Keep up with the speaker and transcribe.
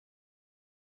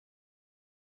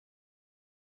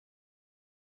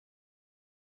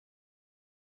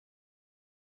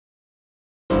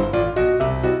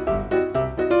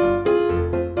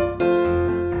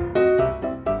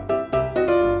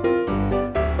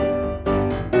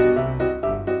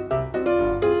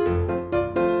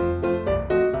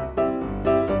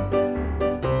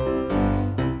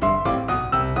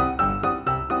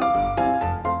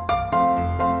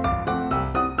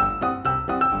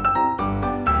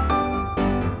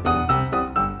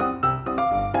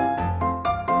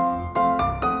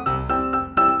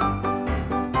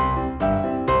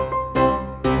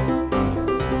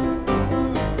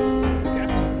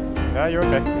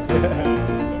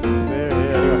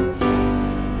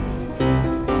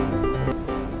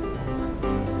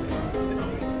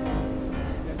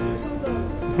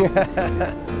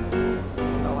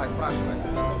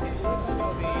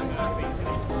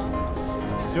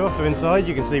Sure, so inside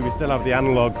you can see we still have the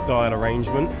analog dial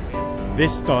arrangement.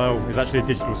 This dial is actually a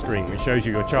digital screen which shows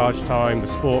you your charge time, the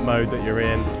sport mode that you're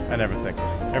in, and everything.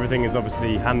 Everything is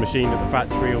obviously hand machined at the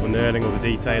factory, all the knurling, all the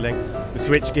detailing. The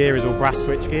switch gear is all brass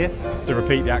switch gear to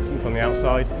repeat the accents on the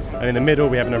outside. And in the middle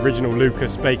we have an original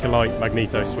Lucas Bakelite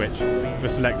magneto switch for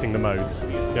selecting the modes.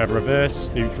 You have reverse,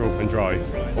 neutral and drive,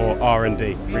 or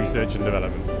R&D, research and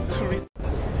development.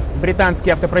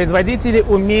 Британские автопроизводители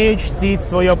умеют чтить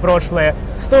свое прошлое.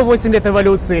 108 лет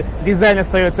эволюции, дизайн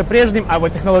остается прежним, а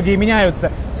вот технологии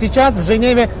меняются. Сейчас в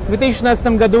Женеве в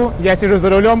 2016 году я сижу за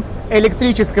рулем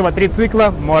электрического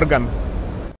трицикла Morgan.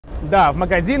 Да, в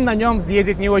магазин на нем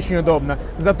съездить не очень удобно,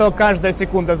 зато каждая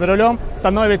секунда за рулем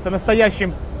становится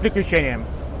настоящим приключением.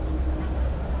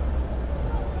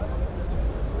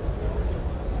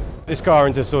 This car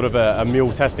into sort of a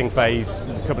mule testing phase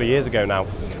a couple of years ago now.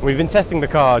 We've been testing the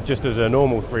car just as a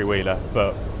normal three-wheeler,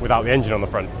 but without the engine on the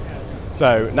front.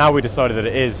 So now we decided that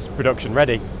it is production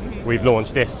ready. We've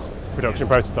launched this production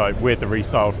prototype with the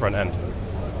restyled front end.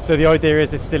 So the idea is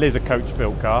this still is a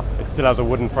coach-built car. It still has a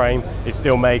wooden frame. It's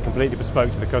still made completely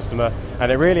bespoke to the customer,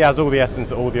 and it really has all the essence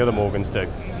that all the other Morgans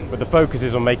do. But the focus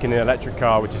is on making an electric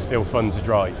car which is still fun to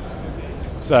drive.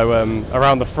 So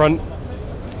around the front,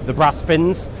 the brass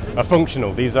fins are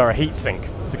functional. These are a heat sink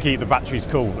to keep the batteries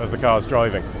cool as the car is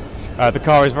driving. The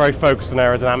car is very focused on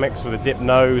aerodynamics with a dipped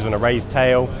nose and a raised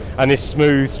tail and this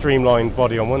smooth, streamlined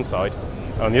body on one side.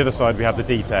 On the other side we have the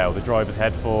detail, the driver's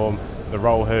head form, the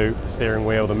roll hoop, the steering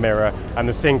wheel, the mirror and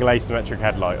the single asymmetric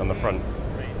headlight on the front.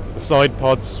 The side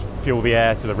pods fuel the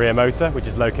air to the rear motor, which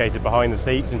is located behind the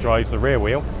seats and drives the rear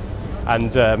wheel.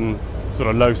 And sort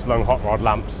of low-slung hot rod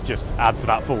lamps just add to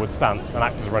that forward stance and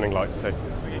act as running lights too.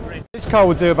 This car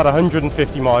will do about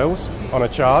 150 miles on a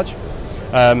charge.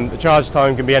 The charge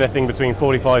time can be anything between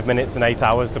 45 minutes and 8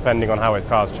 hours depending on how the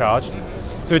car's charged.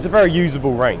 So it's a very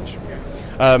usable range.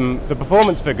 The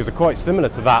performance figures are quite similar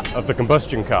to that of the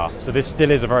combustion car. So this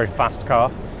still is a very fast car.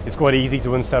 It's quite easy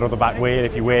to unsettle the back wheel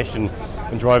if you wish and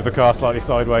drive the car slightly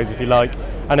sideways if you like.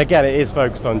 And again, it is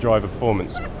focused on driver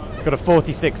performance. It's got a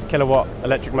 46 kilowatt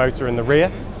electric motor in the rear,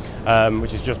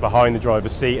 which is just behind the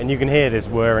driver's seat, and you can hear this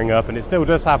whirring up, and it still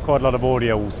does have quite a lot of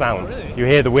audio sound. You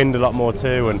hear the wind a lot more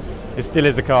too, and it still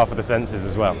is a car for the senses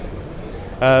as well.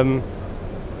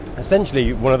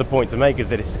 Essentially, one of the points to make is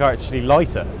that it's actually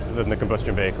lighter than the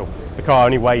combustion vehicle. The car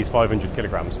only weighs 500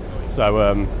 kilograms,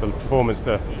 so the performance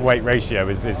to weight ratio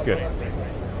is good. Okay,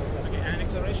 and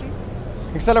acceleration?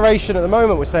 Acceleration at the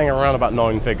moment we're saying around about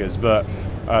 9 figures, but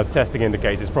testing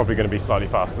indicates it's probably going to be slightly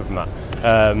faster than that.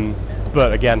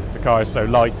 But again, the car is so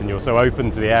light and you're so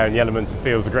open to the air and the elements, it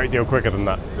feels a great deal quicker than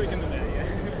that. Quicker than that, yeah.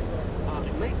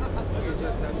 May I ask you,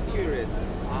 just I'm curious,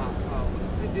 what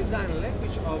is the design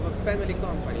language of a family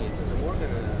company? It was a Morgan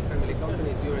family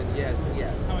company during yes.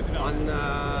 How it develops.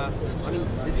 I mean,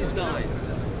 the design.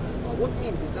 What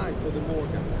means design for the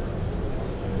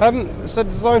Morgan? So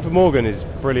design for Morgan is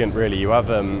brilliant really. You have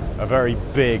a very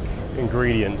big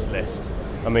ingredients list.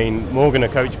 I mean, Morgan are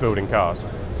coach building cars.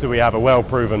 So we have a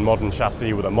well-proven modern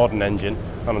chassis with a modern engine,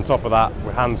 and on top of that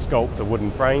we hand sculpt a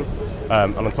wooden frame,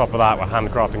 and on top of that we're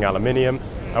handcrafting aluminium,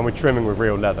 and we're trimming with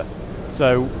real leather.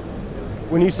 So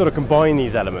when you sort of combine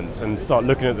these elements and start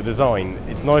looking at the design,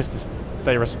 it's nice to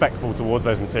stay respectful towards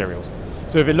those materials.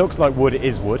 So if it looks like wood, it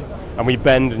is wood, and we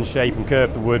bend and shape and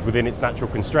curve the wood within its natural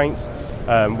constraints.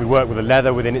 We work with the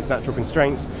leather within its natural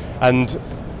constraints, and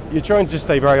you're trying to just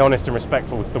stay very honest and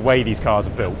respectful to the way these cars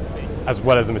are built, as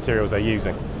well as the materials they're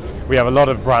using. We have a lot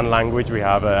of brand language. We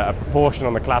have a proportion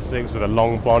on the classics with a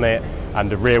long bonnet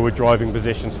and a rearward driving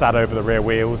position sat over the rear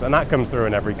wheels, and that comes through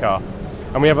in every car.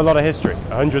 And we have a lot of history,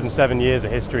 107 years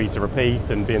of history to repeat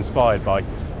and be inspired by,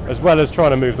 as well as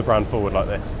trying to move the brand forward like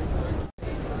this.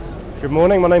 Good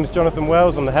morning, my name is Jonathan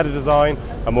Wells. I'm the Head of Design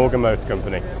at Morgan Motor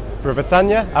Company.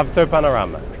 Privatanya Avto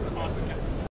Panorama.